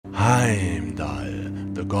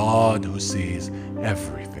Heimdall, the god who sees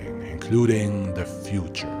everything, including the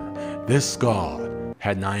future. This god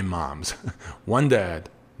had 9 moms, 1 dad,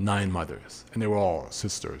 9 mothers, and they were all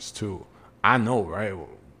sisters too. I know, right?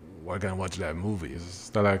 Why can't I watch that movie? Is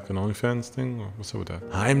that like an OnlyFans thing? Or what's up with that?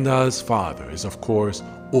 Heimdall's father is, of course,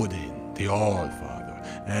 Odin, the All-Father.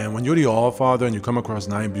 And when you're the All-Father and you come across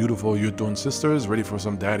 9 beautiful Jotun sisters ready for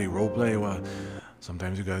some daddy roleplay, well,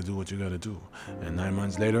 sometimes you gotta do what you gotta do. And 9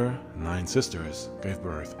 months later, 9 sisters gave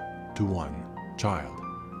birth to 1 child,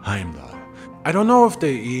 Heimdall. I don't know if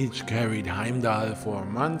they each carried Heimdall for a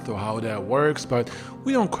month or how that works, but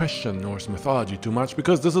we don't question Norse mythology too much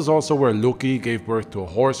because this is also where Loki gave birth to a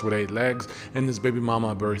horse with 8 legs and his baby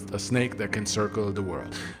mama birthed a snake that can circle the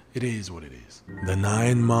world. It is what it is. The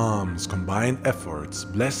 9 moms' combined efforts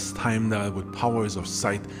blessed Heimdall with powers of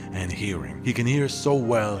sight and hearing. He can hear so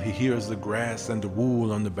well, he hears the grass and the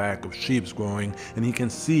wool on the back of sheep growing, and he can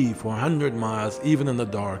see for 100 miles even in the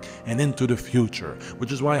dark and into the future,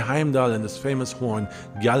 which is why Heimdall and his famous horn,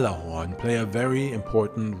 Gjallarhorn, play a very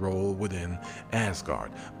important role within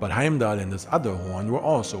Asgard. But Heimdall and his other horn were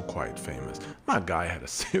also quite famous. My guy had a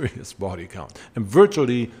serious body count and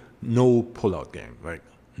virtually no pull-out game, like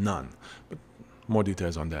none. But more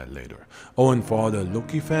details on that later. Oh, and for all the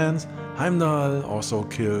Loki fans, Heimdall also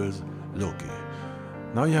kills Loki.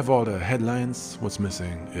 Now you have all the headlines, what's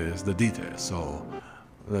missing is the details, so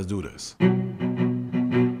let's do this.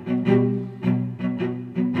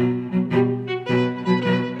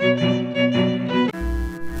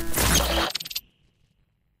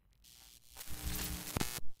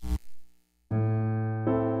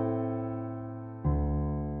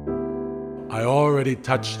 I already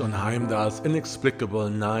touched on Heimdall's inexplicable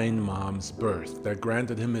 9 moms' birth that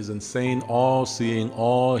granted him his insane all-seeing,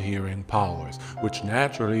 all-hearing powers, which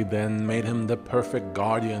naturally then made him the perfect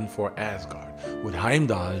guardian for Asgard. With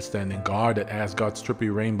Heimdall standing guard at Asgard's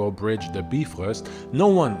trippy rainbow bridge, the Bifröst, no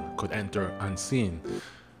one could enter unseen.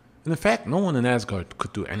 And in fact, no one in Asgard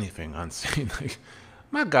could do anything unseen.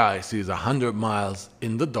 My guy sees 100 miles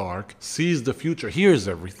in the dark, sees the future, hears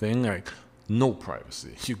everything, no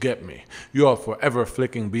privacy, you get me. You are forever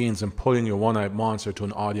flicking beans and pulling your one-eyed monster to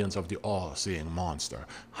an audience of the all-seeing monster.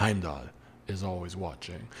 Heimdall is always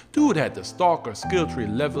watching. Dude had the stalker skill tree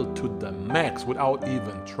leveled to the max without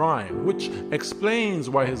even trying, which explains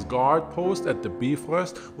why his guard post at the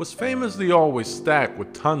Bifröst was famously always stacked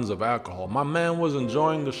with tons of alcohol. My man was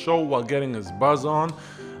enjoying the show while getting his buzz on.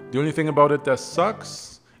 The only thing about it that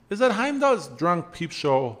sucks is that Heimdall's drunk peep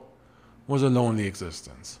show was a lonely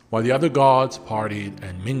existence. While the other gods partied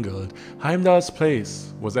and mingled, Heimdall's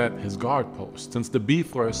place was at his guard post. Since the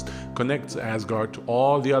Bifröst connects Asgard to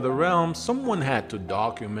all the other realms, someone had to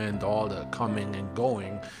document all the coming and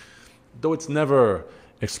going. Though it's never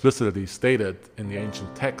explicitly stated in the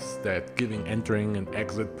ancient texts that giving entering and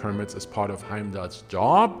exit permits is part of Heimdall's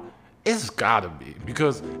job, it's gotta be.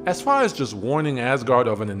 Because as far as just warning Asgard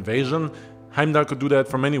of an invasion, Heimdall could do that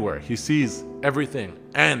from anywhere. He sees everything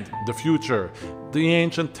and the future. The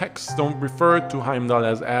ancient texts don't refer to Heimdall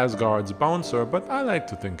as Asgard's bouncer, but I like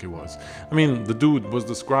to think he was. I mean, the dude was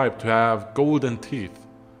described to have golden teeth,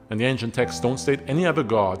 and the ancient texts don't state any other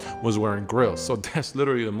god was wearing grills, so that's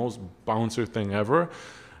literally the most bouncer thing ever.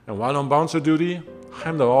 And while on bouncer duty,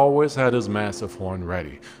 Heimdall always had his massive horn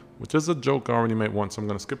ready, which is a joke I already made once, so I'm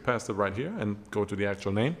gonna skip past it right here and go to the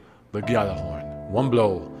actual name, the Gjallarhorn. One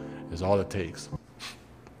blow is all it takes.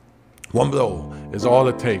 One blow is all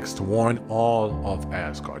it takes to warn all of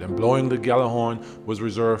Asgard, and blowing the Gjallarhorn was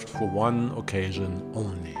reserved for one occasion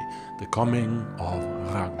only, the coming of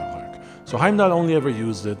Ragnarök. So Heimdall only ever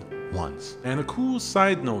used it once. And a cool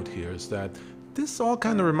side note here is that this all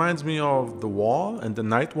kind of reminds me of The Wall and the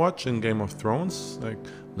Night Watch in Game of Thrones. Like,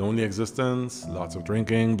 lonely existence, lots of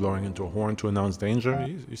drinking, blowing into a horn to announce danger.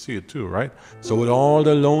 You see it too, right? So with all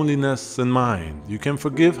the loneliness in mind, you can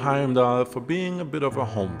forgive Heimdall for being a bit of a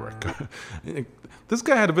homebreaker. This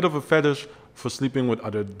guy had a bit of a fetish for sleeping with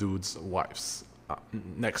other dudes' wives,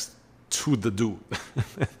 next to the dude.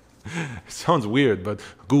 It sounds weird, but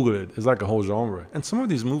Google it. It's like a whole genre. And some of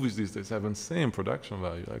these movies these days have insane production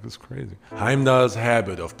value. Like, it's crazy. Heimdall's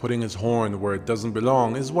habit of putting his horn where it doesn't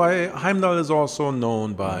belong is why Heimdall is also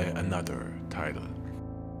known by another title.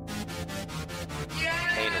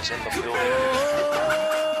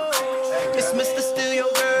 It's Mr. Steal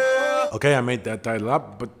Your Girl. Okay, I made that title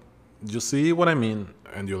up, but you'll see what I mean,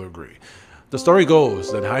 and you'll agree. The story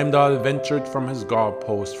goes that Heimdall ventured from his guard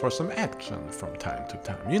post for some action from time to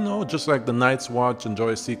time. You know, just like the Night's Watch enjoy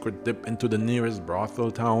a secret dip into the nearest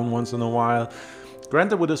brothel town once in a while.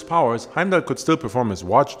 Granted, with his powers, Heimdall could still perform his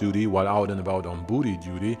watch duty while out and about on booty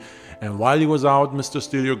duty, and while he was out, Mr.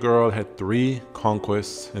 Steal Your Girl had 3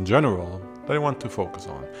 conquests in general that I want to focus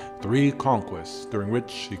on. 3 conquests during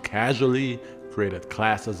which he casually created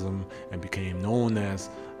classism and became known as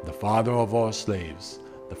the father of all slaves,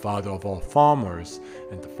 the father of all farmers,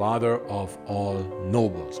 and the father of all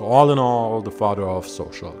nobles. So all in all, the father of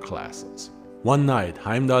social classes. One night,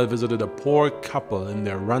 Heimdall visited a poor couple in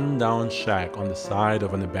their run-down shack on the side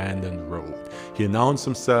of an abandoned road. He announced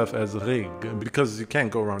himself as Rig, because you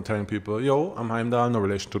can't go around telling people, yo, I'm Heimdall, no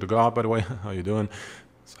relation to the god, by the way, how you doing?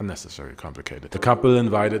 It's unnecessarily complicated. The couple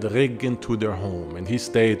invited Rig into their home, and he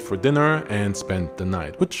stayed for dinner and spent the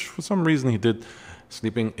night, which for some reason he did,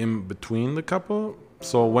 sleeping in between the couple.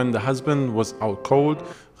 So when the husband was out cold,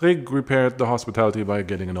 Rig repaired the hospitality by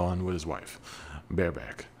getting it on with his wife,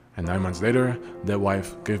 bareback. And 9 months later, their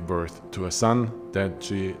wife gave birth to a son that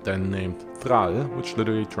she then named Thrall, which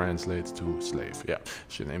literally translates to slave. Yeah,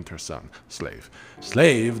 she named her son Slave.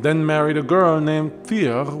 Slave then married a girl named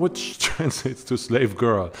Tyr, which translates to slave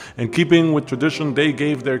girl. And keeping with tradition, they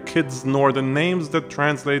gave their kids northern names that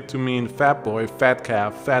translate to mean fat boy, fat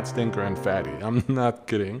calf, fat stinker, and fatty. I'm not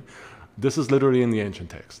kidding. This is literally in the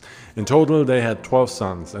ancient text. In total, they had 12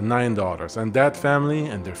 sons and 9 daughters, and that family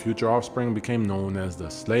and their future offspring became known as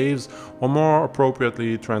the slaves, or more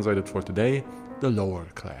appropriately translated for today, the lower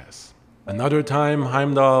class. Another time,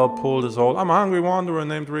 Heimdall pulled his old, I'm a hungry wanderer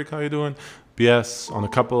named Rick, how you doing? BS on a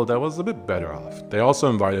couple that was a bit better off. They also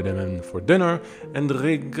invited him in for dinner, and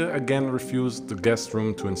Rig again refused the guest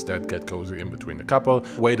room to instead get cozy in between the couple,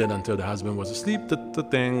 waited until the husband was asleep, did the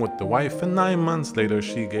thing with the wife, and 9 months later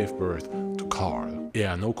she gave birth to Karl.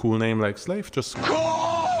 Yeah, no cool name like slave, just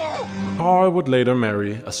Karl! Karl would later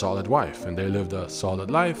marry a solid wife, and they lived a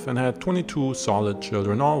solid life and had 22 solid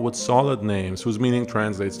children, all with solid names whose meaning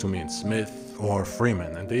translates to mean smith or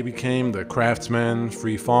freeman, and they became the craftsmen,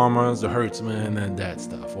 free farmers, the herdsmen, and that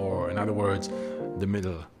stuff, or in other words, the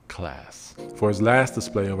middle class. For his last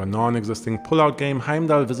display of a non-existing pull-out game,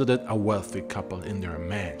 Heimdall visited a wealthy couple in their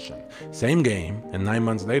mansion. Same game, and 9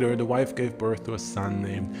 months later, the wife gave birth to a son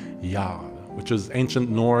named Jarl, which is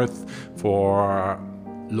ancient Norse for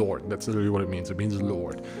Lord. That's literally what it means. It means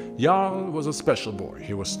Lord. Jarl was a special boy.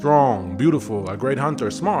 He was strong, beautiful, a great hunter,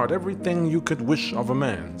 smart, everything you could wish of a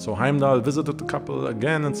man. So Heimdall visited the couple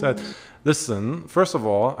again and said, listen, first of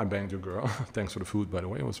all, I banged your girl. Thanks for the food, by the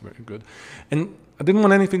way. It was very good. And I didn't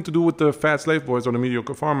want anything to do with the fat slave boys or the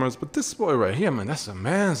mediocre farmers, but this boy right here, man, that's a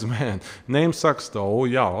man's man. Name sucks though,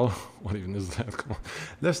 Jarl. What even is that? Come on.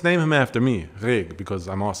 Let's name him after me, Rig, because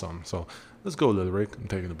I'm awesome. So let's go, little Rig. I'm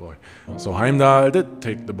taking the boy. So Heimdall did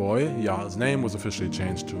take the boy. Jarl's name was officially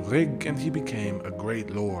changed to Rig, and he became a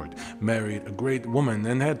great lord, married a great woman,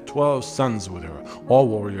 and had 12 sons with her, all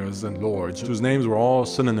warriors and lords, whose names were all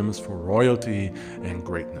synonyms for royalty and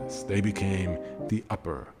greatness. They became the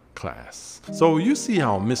upper class. So you see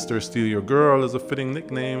how Mr. Steal Your Girl is a fitting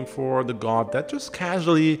nickname for the god that just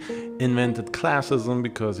casually invented classism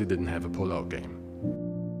because he didn't have a pull-out game.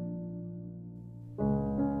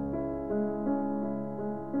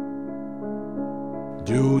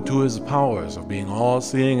 Due to his powers of being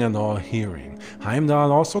all-seeing and all-hearing,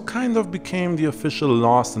 Heimdall also kind of became the official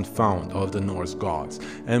lost and found of the Norse gods,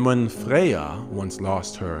 and when Freya once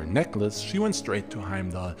lost her necklace, she went straight to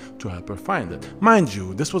Heimdall to help her find it. Mind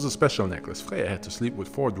you, this was a special necklace. Freya had to sleep with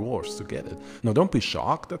 4 dwarfs to get it. No, don't be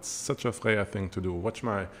shocked, that's such a Freya thing to do. Watch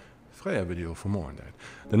my Freya video for more on that.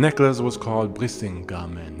 The necklace was called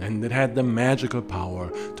Brisingamen, and it had the magical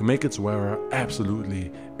power to make its wearer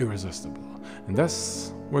absolutely irresistible. And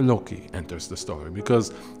that's where Loki enters the story,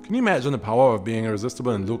 because can you imagine the power of being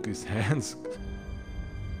irresistible in Loki's hands?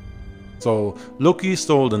 So Loki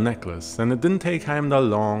stole the necklace, and it didn't take Heimdall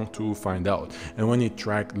long to find out. And when he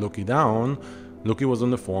tracked Loki down, Loki was in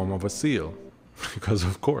the form of a seal. Because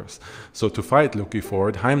of course. So to fight Loki for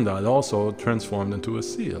it, Heimdall also transformed into a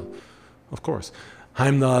seal. Of course.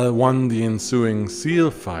 Heimdall won the ensuing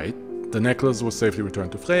seal fight. The necklace was safely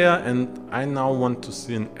returned to Freya, and I now want to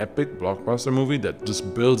see an epic blockbuster movie that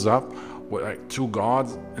just builds up with like 2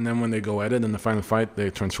 gods, and then when they go at it in the final fight, they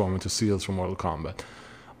transform into seals from Mortal Kombat.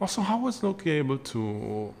 Also, how was Loki able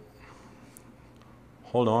to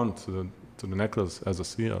hold on to the necklace as a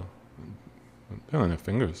seal? They don't have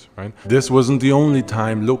fingers, right? This wasn't the only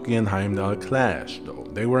time Loki and Heimdall clashed, though.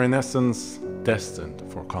 They were in essence destined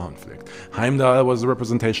for conflict. Heimdall was the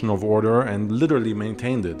representation of order and literally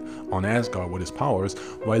maintained it on Asgard with his powers,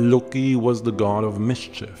 while Loki was the god of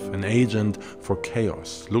mischief, an agent for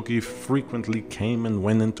chaos. Loki frequently came and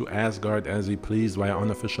went into Asgard as he pleased via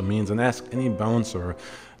unofficial means and asked any bouncer.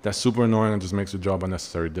 That's super annoying and just makes the job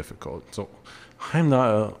unnecessarily difficult. So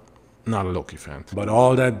Heimdall, not a Loki fan. But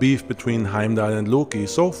all that beef between Heimdall and Loki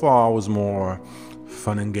so far was more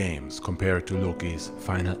fun and games compared to Loki's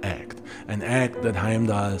final act. An act that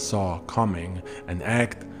Heimdall saw coming, an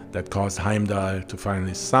act that caused Heimdall to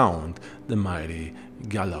finally sound the mighty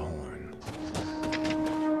Gjallarhorn.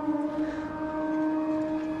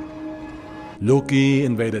 Loki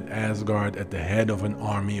invaded Asgard at the head of an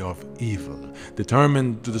army of evil,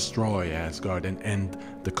 determined to destroy Asgard and end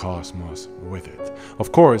the cosmos with it.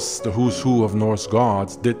 Of course, the who's who of Norse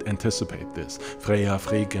gods did anticipate this. Freya,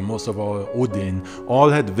 Frigg, and most of all Odin all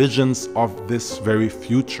had visions of this very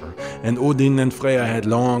future, and Odin and Freya had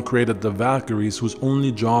long created the Valkyries, whose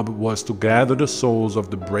only job was to gather the souls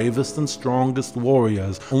of the bravest and strongest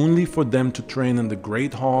warriors, only for them to train in the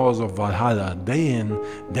great halls of Valhalla day in,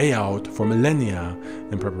 day out for millennia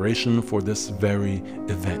in preparation for this very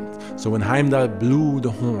event. So when Heimdall blew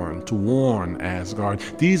the horn to warn Asgard,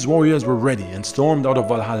 these warriors were ready and stormed out of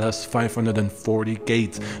Valhalla's 540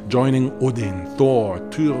 gates, joining Odin, Thor,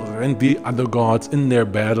 Tyr, and the other gods in their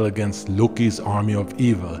battle against Loki's army of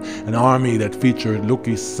evil, an army that featured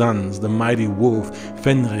Loki's sons, the mighty wolf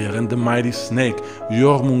Fenrir, and the mighty snake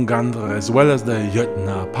Jormungandr, as well as the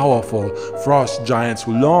Jötnar, powerful frost giants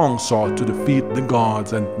who long sought to defeat the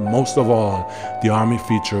gods, and most of all, the army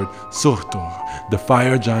featured Surtur, the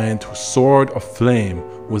fire giant whose sword of flame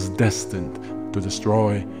was destined to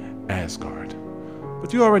destroy Asgard.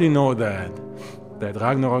 But you already know that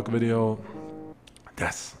Ragnarök video,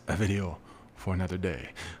 that's a video for another day.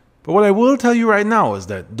 But what I will tell you right now is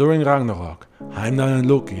that during Ragnarök, Heimdall and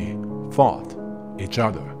Loki fought each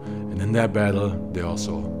other, and in that battle, they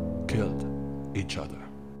also killed each other.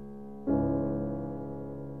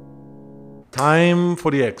 Time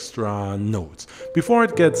for the extra notes, before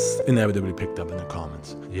it gets inevitably picked up in the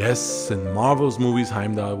comments. Yes, in Marvel's movies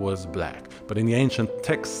Heimdall was black, but in the ancient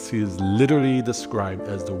texts he is literally described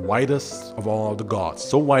as the whitest of all the gods,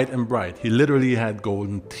 so white and bright, he literally had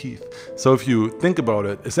golden teeth. So if you think about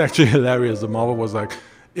it, it's actually hilarious that Marvel was like,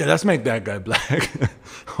 yeah, let's make that guy black.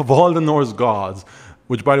 Of all the Norse gods,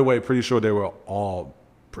 which by the way, pretty sure they were all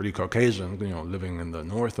pretty Caucasian, you know, living in the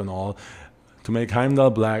north and all, to make Heimdall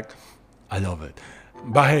black, I love it.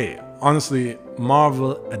 But hey, honestly,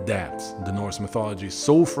 Marvel adapts the Norse mythology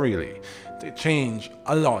so freely. They change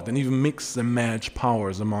a lot and even mix and match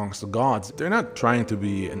powers amongst the gods. They're not trying to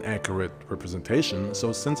be an accurate representation,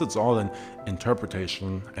 so since it's all an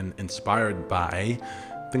interpretation and inspired by,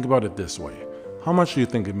 think about it this way. How much do you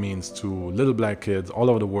think it means to little black kids all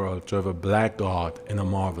over the world to have a black god in a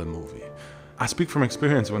Marvel movie? I speak from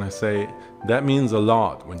experience when I say that means a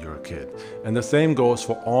lot when you're a kid. And the same goes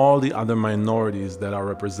for all the other minorities that are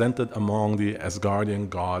represented among the Asgardian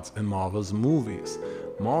gods in Marvel's movies.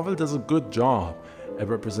 Marvel does a good job at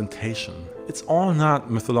representation. It's all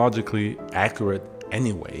not mythologically accurate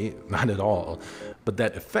anyway, not at all. But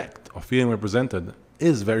that effect of feeling represented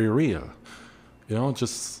is very real. You know,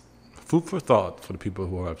 just food for thought for the people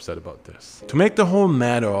who are upset about this. To make the whole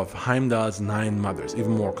matter of Heimdall's 9 mothers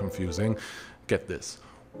even more confusing, get this.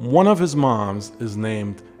 One of his moms is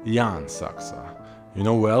named Jarnsaxa. You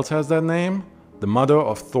know who else has that name? The mother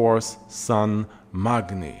of Thor's son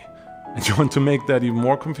Magni. And you want to make that even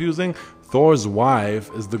more confusing? Thor's wife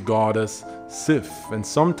is the goddess Sif, and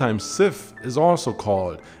sometimes Sif is also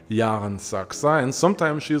called Jarnsaxa, and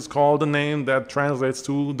sometimes she is called a name that translates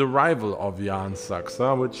to the rival of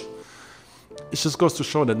Jarnsaxa, which it just goes to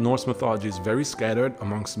show that Norse mythology is very scattered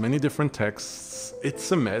amongst many different texts.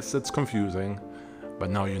 It's a mess, it's confusing, but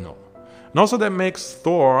now you know. And also that makes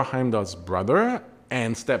Thor Heimdall's brother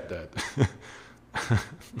and stepdad.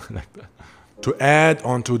 Like that. To add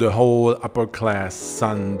onto the whole upper class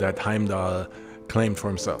son that Heimdall claimed for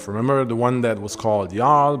himself. Remember the one that was called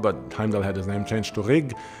Jarl, but Heimdall had his name changed to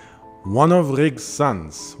Rig? One of Rig's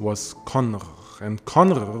sons was Conr. And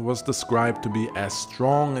Conr was described to be as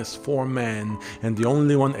strong as 4 men and the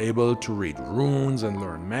only one able to read runes and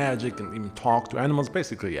learn magic and even talk to animals,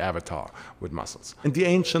 basically Avatar with muscles. And the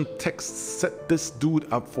ancient texts set this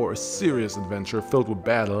dude up for a serious adventure filled with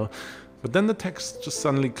battle, but then the text just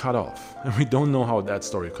suddenly cut off and we don't know how that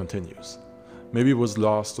story continues. Maybe it was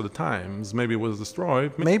lost to the times, maybe it was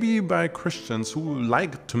destroyed, maybe by Christians who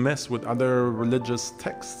liked to mess with other religious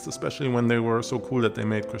texts, especially when they were so cool that they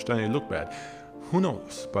made Christianity look bad. Who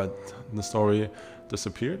knows, but the story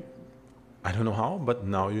disappeared. I don't know how, but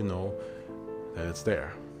now you know that it's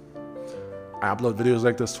there. I upload videos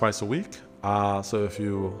like this twice a week, so if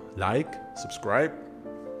you like, subscribe,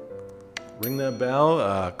 ring that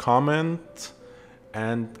bell, comment,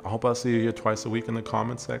 and I hope I'll see you here twice a week in the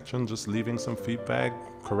comment section, just leaving some feedback,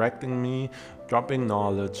 correcting me, dropping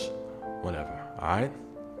knowledge, whatever. Alright?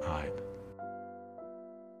 Alright.